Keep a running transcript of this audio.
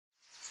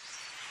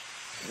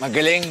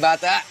Magaling,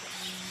 bata.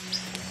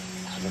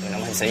 Sabi ko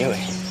naman sa'yo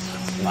eh.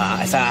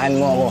 Maaasahan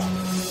mo ako.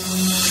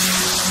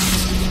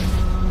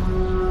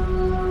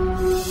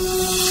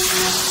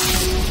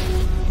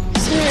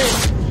 Sir,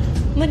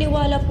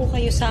 maniwala po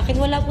kayo sa akin.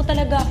 Wala po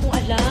talaga akong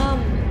alam.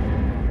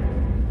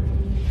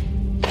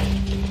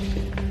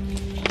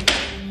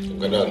 Kung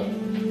ganun,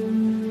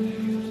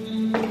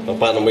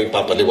 paano mo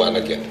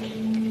ipapaliwanag yan?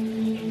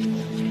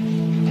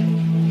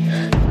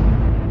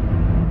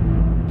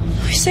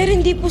 Ay, sir,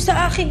 hindi po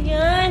sa akin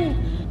yan.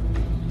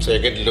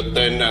 Second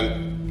Lieutenant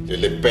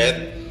Lilybeth,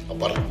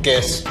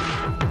 Marquez,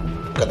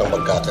 ka nang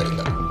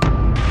magkakarila.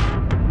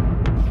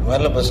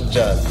 Malabas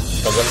dyan,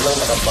 tagal lang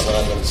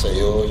nakapangalan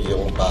sa'yo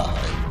yung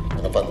bahay.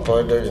 And upon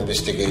further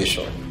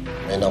investigation,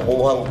 may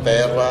nakuhang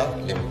pera,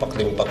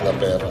 limpak-limpak na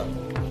pera,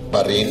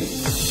 baril,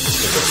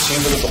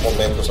 sino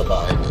dokumento sa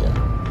bahay niya.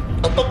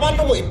 At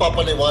paano mo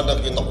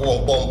ipapaliwanag yung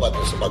nakuhang bomba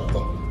doon sa bag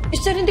mo? Eh,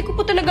 sir, hindi ko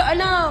po talaga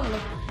alam.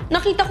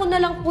 Nakita ko na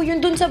lang po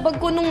yun doon sa bag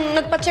ko nung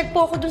nagpa-check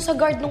po ako doon sa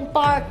guard ng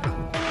park.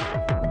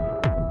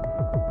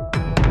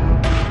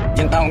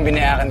 Yung taong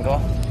binayakan ko,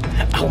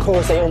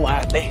 ako sa'yo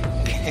umaarte.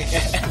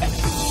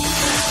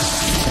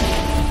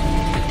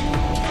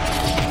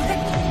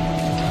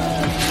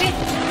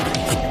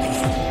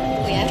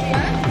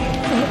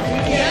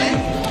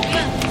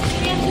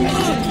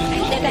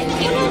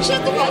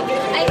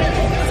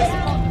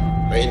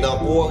 May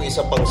nakuha ang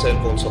isa pang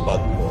cellphone sa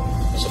bag mo.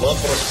 Sa mga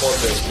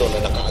correspondence doon na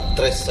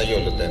naka-address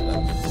sa'yo,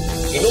 Lieutenant.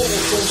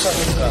 Inuutusan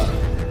ka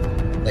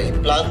na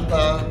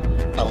iplanta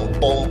ang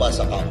bomba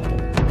sa kampo.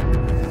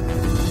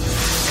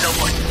 Hello,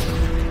 boy.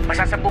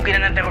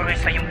 Masasabugin na ng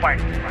terorista yung park.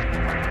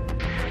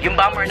 Yung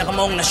bomber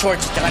nakamaong na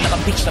shorts at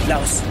naka-beach na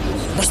blouse.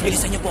 Boss,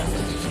 bilisan niyo po.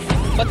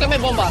 Ba't ka may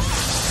bomba?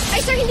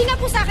 Ay, sir, hindi nga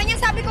po sa akin yan.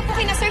 Sabi ko po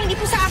kina sir, hindi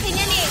po sa akin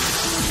yan eh.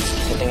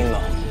 Sa tingin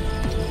mo,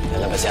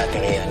 lalabas si Ate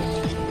Rhian.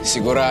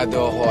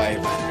 Sigurado ako,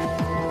 Ivan.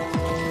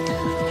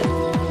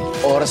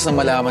 Oras na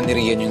malaman ni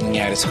Rhian yung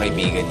nangyari sa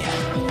kaibigan niya,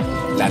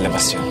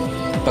 lalabas yun.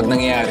 Pag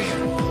nangyari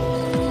yun,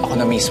 ako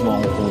na mismo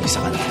ang uhuli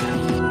sa kanila.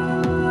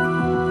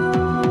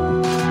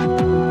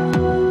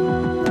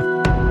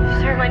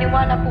 Sir,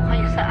 maniwala po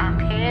kayo sa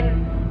akin.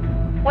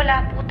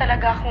 Wala po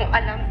talaga akong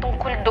alam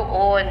tungkol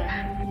doon.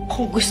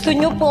 Kung gusto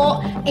niyo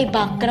po,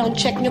 background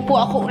check niyo po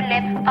ako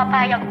ulit.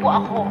 Papayag po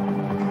ako.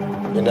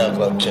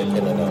 Bina-ground check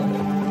na namin.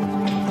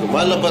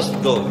 Lumalabas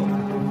doon,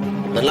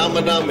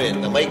 nalaman namin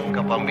na may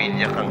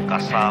kapamilya kang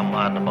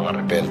kasama ng mga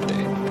rebelde.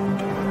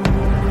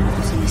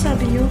 Ano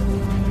sinasabi niyo?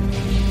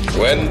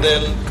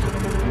 Wendell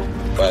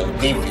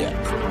Valdivia.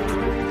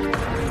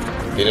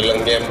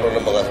 Binilang miyembro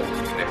ng mga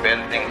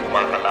rebeldeng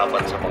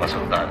kumakalaban sa mga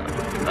sundalo.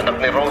 Anak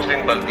ni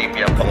Rosling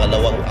Valdivia,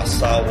 pangalawang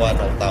asawa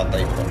ng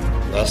tatay mo.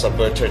 Nasa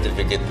birth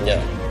certificate niya,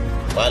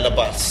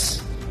 malabas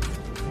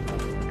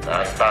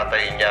na ang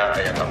tatay niya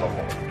ay ang ama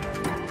mo.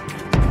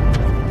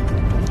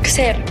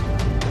 Sir,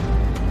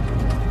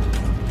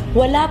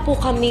 wala po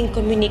kaming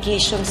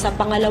communication sa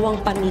pangalawang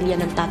pamilya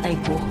ng tatay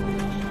ko.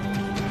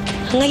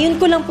 Ngayon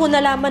ko lang po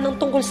nalaman ng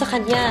tungkol sa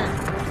kanya.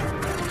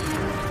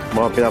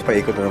 Mga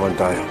pinapaikot na naman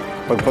tayo.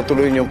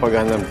 Pagpatuloy niyo yung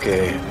paghanap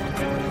kay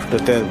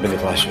Lieutenant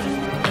Bonifacio.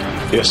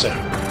 Yes, sir.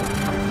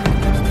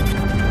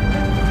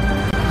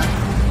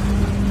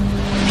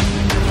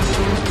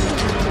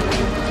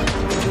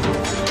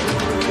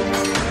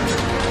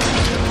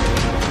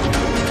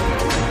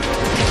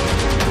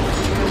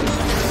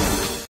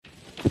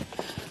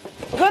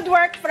 Good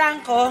work,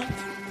 Franco.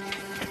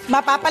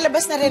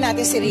 Mapapalabas na rin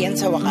natin si Rhian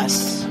sa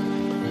wakas.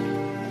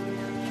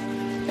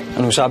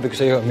 Anong sabi ko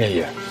sa iyo,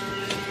 Amelia?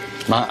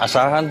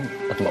 Maasahan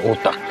at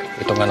mautak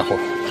itong anak ko.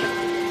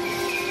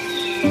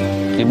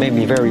 You made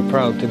me very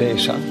proud today,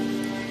 son.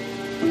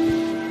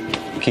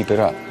 Keep it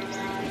up.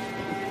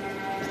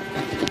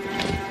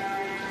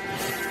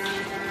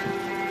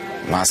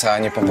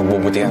 Maasahan niyo pang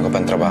pagbubutihan ko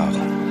pang trabaho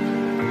ko.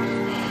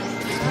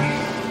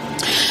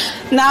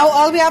 Now,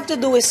 all we have to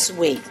do is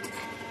wait.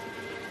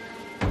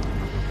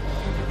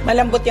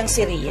 Malambot yung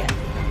si Rhian.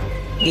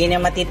 Hindi niya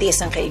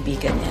matitiis ang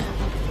kaibigan niya.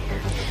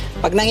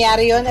 Pag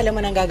nangyari yon, alam mo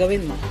nang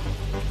gagawin mo.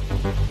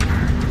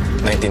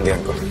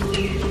 Naintindihan ko.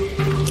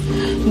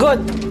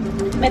 Good.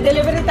 May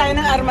delivery tayo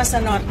ng armas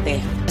sa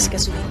norte. Mas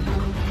kasuhin.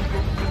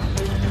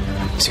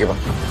 Sige ba?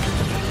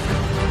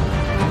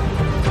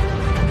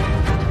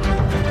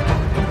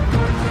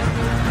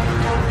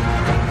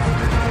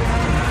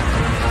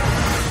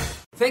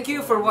 Thank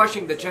you for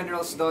watching The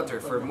General's Daughter.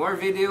 For more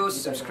videos,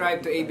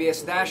 subscribe to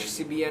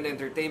ABS-CBN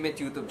Entertainment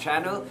YouTube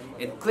channel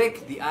and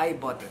click the I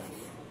button.